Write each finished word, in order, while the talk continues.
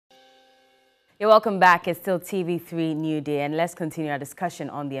You're welcome back. It's still TV3 New Day, and let's continue our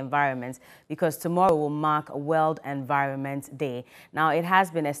discussion on the environment because tomorrow will mark World Environment Day. Now, it has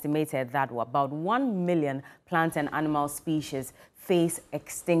been estimated that about 1 million plant and animal species face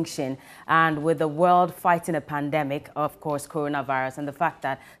extinction, and with the world fighting a pandemic, of course, coronavirus, and the fact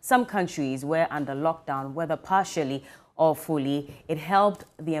that some countries were under lockdown, whether partially or fully, it helped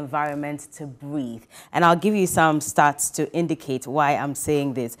the environment to breathe. And I'll give you some stats to indicate why I'm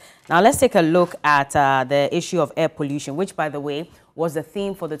saying this. Now, let's take a look at the issue of air pollution, which, by the way, was the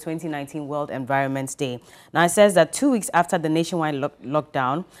theme for the 2019 World Environment Day. Now, it says that 2 weeks after the nationwide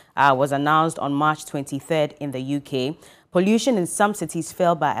lockdown was announced on March 23rd in the UK, pollution in some cities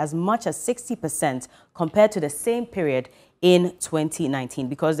fell by as much as 60% compared to the same period in 2019,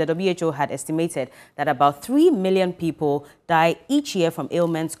 because the WHO had estimated that about 3 million people die each year from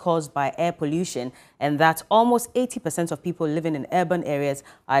ailments caused by air pollution, and that almost 80% of people living in urban areas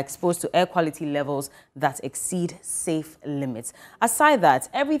are exposed to air quality levels that exceed safe limits. Aside that,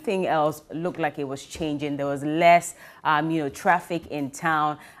 everything else looked like it was changing. There was less, traffic in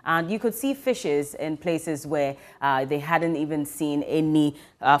town, and you could see fishes in places where they hadn't even seen any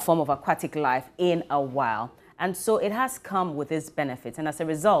form of aquatic life in a while. And so it has come with its benefits. And as a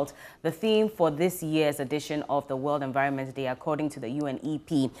result, the theme for this year's edition of the World Environment Day, according to the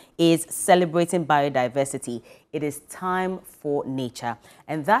UNEP, is celebrating biodiversity. It is time for nature.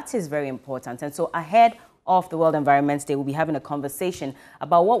 And that is very important. And so ahead of the World Environment Day, we'll be having a conversation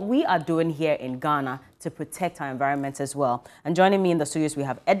about what we are doing here in Ghana to protect our environment as well. And joining me in the studios, we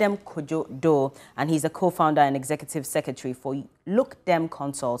have Edem Kojo-Do, and he's a co-founder and executive secretary for Look Dem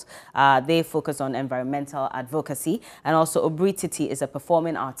Consult. They focus on environmental advocacy. And also Obri Titi is a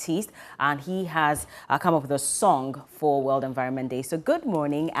performing artist, and he has come up with a song for World Environment Day. So good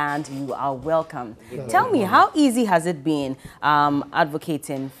morning, and you are welcome. Tell me, how easy has it been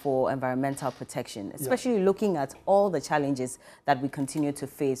advocating for environmental protection, especially looking at all the challenges that we continue to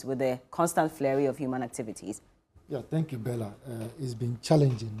face with the constant flurry of human activities? Yeah, thank you, Bella. It's been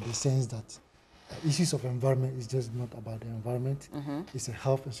challenging in the sense that issues of environment is just not about the environment. It's a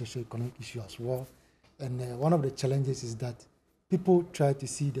health and socio-economic issue as well. And one of the challenges is that people try to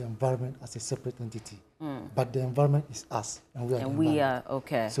see the environment as a separate entity, but the environment is us, and we are the environment.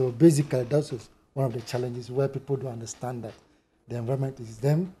 Okay. So basically, that's one of the challenges where people don't understand that the environment is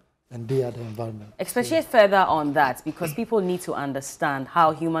them, and they are the environment. Especially further on that, because people need to understand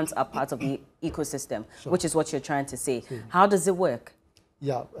how humans are part of the ecosystem, which is what you're trying to say. How does it work?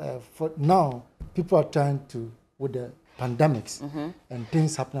 Yeah, for now, people are trying to, with the pandemics and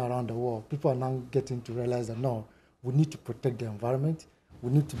things happening around the world, people are now getting to realize that, no, we need to protect the environment.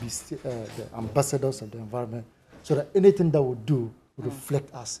 We need to be the ambassadors of the environment so that anything that we do will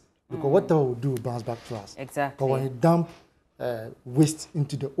reflect us. Because whatever we do will bounce back to us. Exactly. But when you dump waste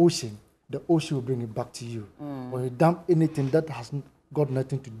into the ocean will bring it back to you. When you dump anything that has got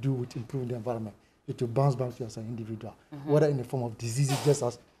nothing to do with improving the environment, it will bounce back to you as an individual, whether in the form of diseases, just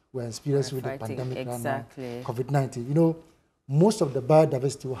as we're experiencing with the pandemic right now, COVID-19. You know, most of the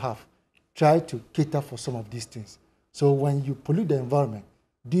biodiversity we have try to cater for some of these things. So when you pollute the environment,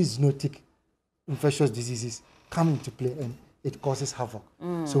 these zoonotic infectious diseases come into play and it causes havoc.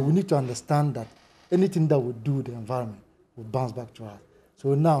 So we need to understand that anything that we do with the environment will bounce back to us.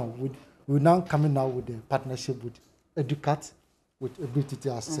 So now, we're now coming out with a partnership with Educat, with Ability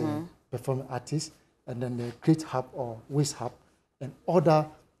as a performing artist, and then the Create Hub or Waste Hub, and other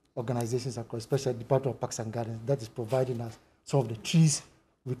organizations across, especially the Department of Parks and Gardens, that is providing us some of the trees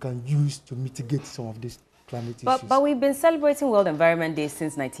we can use to mitigate some of these climate issues. But we've been celebrating World Environment Day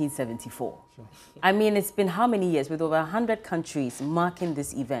since 1974. Sure. I mean, it's been how many years with over 100 countries marking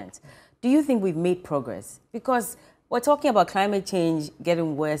this event? Do you think we've made progress? Because we're talking about climate change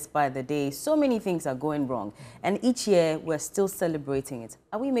getting worse by the day. So many things are going wrong. And each year, we're still celebrating it.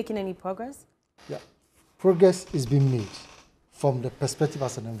 Are we making any progress? Yeah, progress is being made from the perspective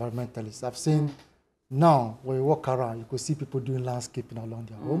as an environmentalist. I've seen now, when you walk around, you could see people doing landscaping along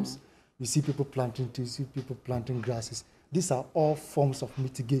their homes. You see people planting trees, you see people planting grasses. These are all forms of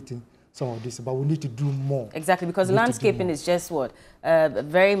mitigating some of this, but we need to do more. Exactly, because landscaping is just what? A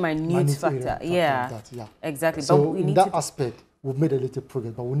very minute factor. Yeah, exactly. So but we in that aspect, we've made a little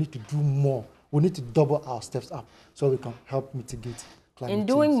progress, but we need to do more. We need to double our steps up so we can help mitigate climate change. In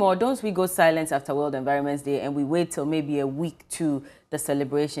doing more, don't we go silent after World Environment Day and we wait till maybe a week to the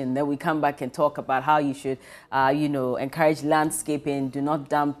celebration, then we come back and talk about how you should, encourage landscaping, do not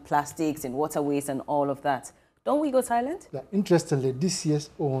dump plastics and waterways and all of that. Don't we go silent? Yeah, interestingly, this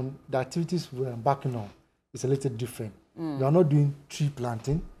year's own, the activities we're embarking on is a little different. We are not doing tree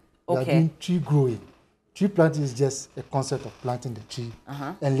planting, we are doing tree growing. Tree planting is just a concept of planting the tree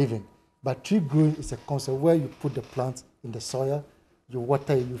and living. But tree growing is a concept where you put the plant in the soil, you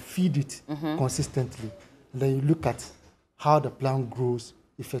water it, you feed it consistently, and then you look at how the plant grows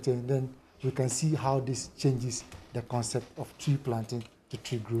effectively, and then you can see how this changes the concept of tree planting to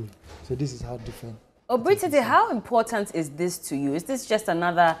tree growing. So this is how different. Obritide, how important is this to you? Is this just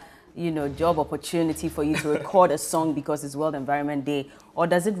another, job opportunity for you to record a song because it's World Environment Day, or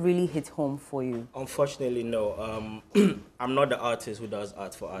does it really hit home for you? Unfortunately, no. I'm not the artist who does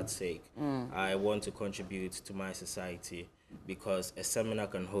art for art's sake. I want to contribute to my society, because a seminar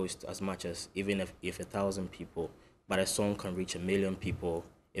can host as much as, even if 1,000 people, but a song can reach 1 million people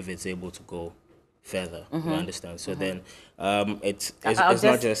if it's able to go further. You understand? So then it's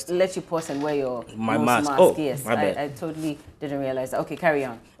not just... let you pause and wear your my nose mask. mask. Yes, my bad. I totally didn't realize that. Okay, carry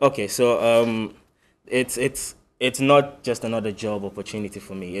on. Okay, so it's not just another job opportunity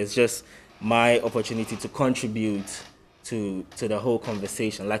for me. It's just my opportunity to contribute to the whole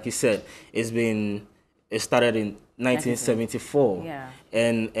conversation. Like you said, it started in 1974,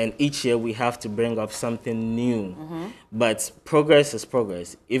 and each year we have to bring up something new. But progress is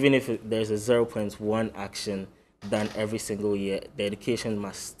progress. Even if there's a 0.1 action done every single year, the education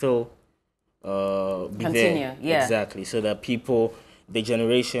must still be Continue, there. Exactly, so that people, the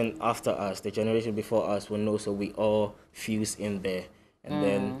generation after us, the generation before us, will know. So we all fuse in there, and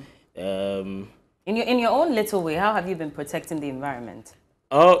then. In your own little way, how have you been protecting the environment?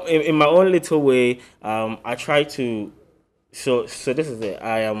 Oh, in my own little way, I try to. So this is it.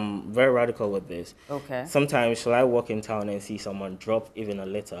 I am very radical with this. Okay. Sometimes, shall I walk in town and see someone drop even a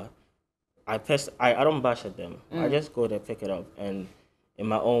litter, I don't bash at them. I just go there, pick it up, and in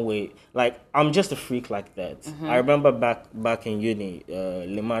my own way, like, I'm just a freak like that. I remember back in uni,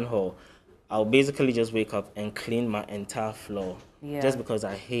 Liman Hall, I'll basically just wake up and clean my entire floor, just because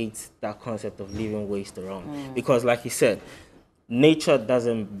I hate that concept of leaving waste around. Because, like you said, nature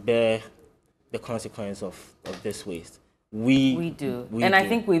doesn't bear the consequence of this waste. We do. I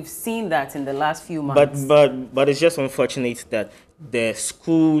think we've seen that in the last few months. But it's just unfortunate that the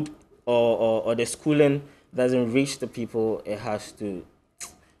schooled or the schooling doesn't reach the people it has to.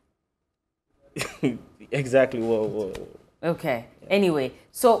 Exactly. Whoa. Okay. Anyway,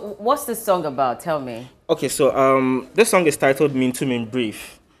 so what's this song about? Tell me. Okay, so this song is titled Mintum in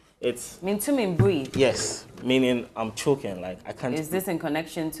Brief. It's Mintum in Brief. Yes, meaning I'm choking, like I can't. Is this in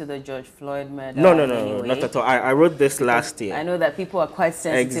connection to the George Floyd murder? No, not at all. I wrote this last year. I know that people are quite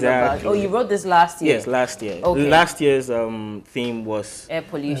sensitive about. Oh, you wrote this last year? Yes, last year. Okay. Last year's theme was air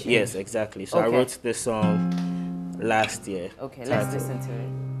pollution. Yes, exactly. So I wrote this song last year. Okay, let's listen to it.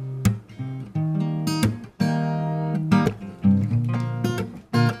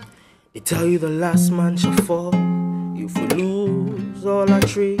 They tell you the last man shall fall if we lose all our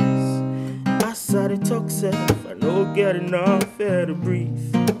trees. I saw the talk self, I don't get enough air to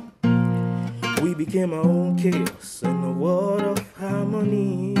breathe. We became our own chaos in a world of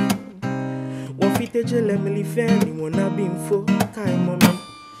harmony. One fit let me leave anyone I've been for time on me.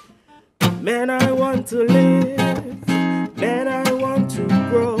 Man, I want to live, man, I want to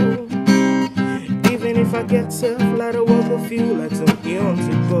grow. Even if I get self-light, I walk or feel like something on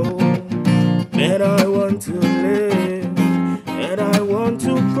to go. Man, I want to live, and I want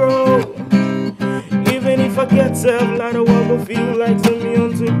to grow. Even if I get self-light, I walk or feel like something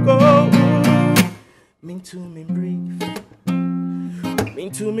on to go. Mean to me brief,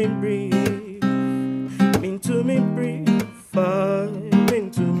 mean to me brief, mean to me brief, mean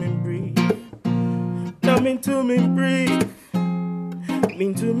to me brief. Now mean to me brief,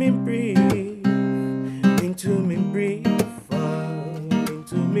 mean to me brief, mean to me brief, mean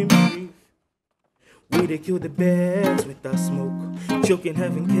to me brief. We they kill the birds with our smoke, choking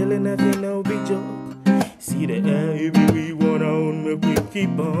heaven, killing heaven, no be joke. See the air, if we want our own milk, we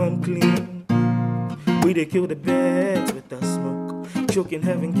keep on clean. We they kill the birds with our smoke, choking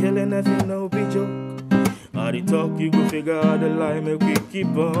heaven, killing heaven, no be joke. How they talk, you go figure out the lie, make we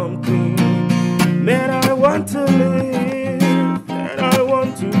keep on clean. Man, I want to live, and I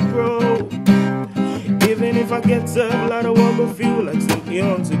want to grow. Even if I get self-light, I want to feel like something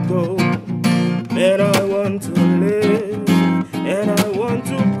on to go. Man, I want to live, and I want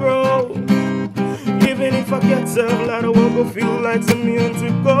to grow. Even if I get self-light, I want to feel like something on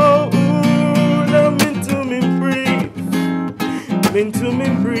to go. Now mean to me brief, mean to me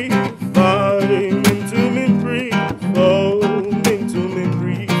brief, mean to me brief, oh, mean to me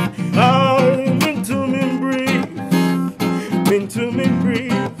brief, mean to me brief, mean to me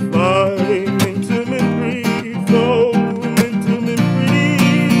brief, mean to me brief, oh, mean to me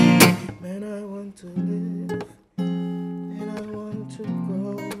brief. Man, I want to live, and I want to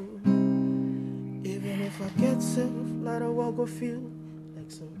grow. Even if I get self-light, I walk or feel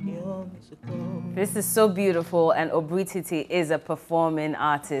like some young. songs ago. This is so beautiful, and Obrititi is a performing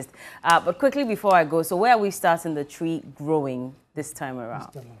artist. But quickly before I go, so where are we starting the tree growing this time around?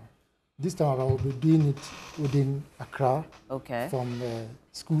 This time around, we'll be doing it within Accra. Okay. From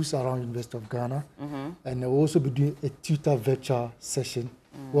schools around University of Ghana. And we'll also be doing a tutor virtual session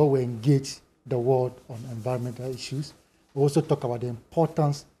where we engage the world on environmental issues. We also talk about the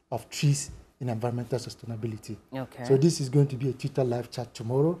importance of trees in environmental sustainability. Okay. So this is going to be a tutor live chat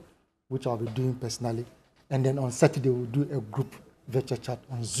tomorrow, which I'll be doing personally. And then on Saturday, we'll do a group virtual chat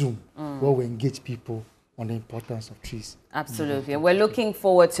on Zoom where we engage people on the importance of trees. Absolutely. And we're looking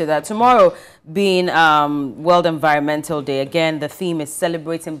forward to that. Tomorrow being World Environmental Day, again, the theme is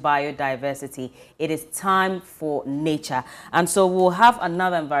celebrating biodiversity. It is time for nature. And so we'll have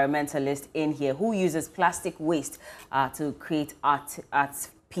another environmentalist in here who uses plastic waste to create art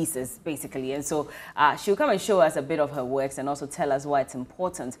pieces, basically. And so she'll come and show us a bit of her works and also tell us why it's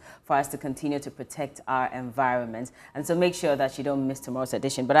important for us to continue to protect our environment. And so make sure that you don't miss tomorrow's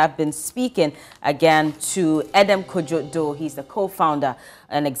edition. But I've been speaking again to Edem Kojo-Do. He's the co-founder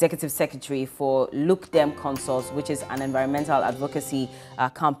and executive secretary for Look Dem Consults, which is an environmental advocacy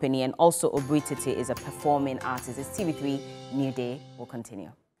company. And also Obrititi is a performing artist. It's TV3 New Day. Will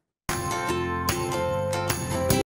continue.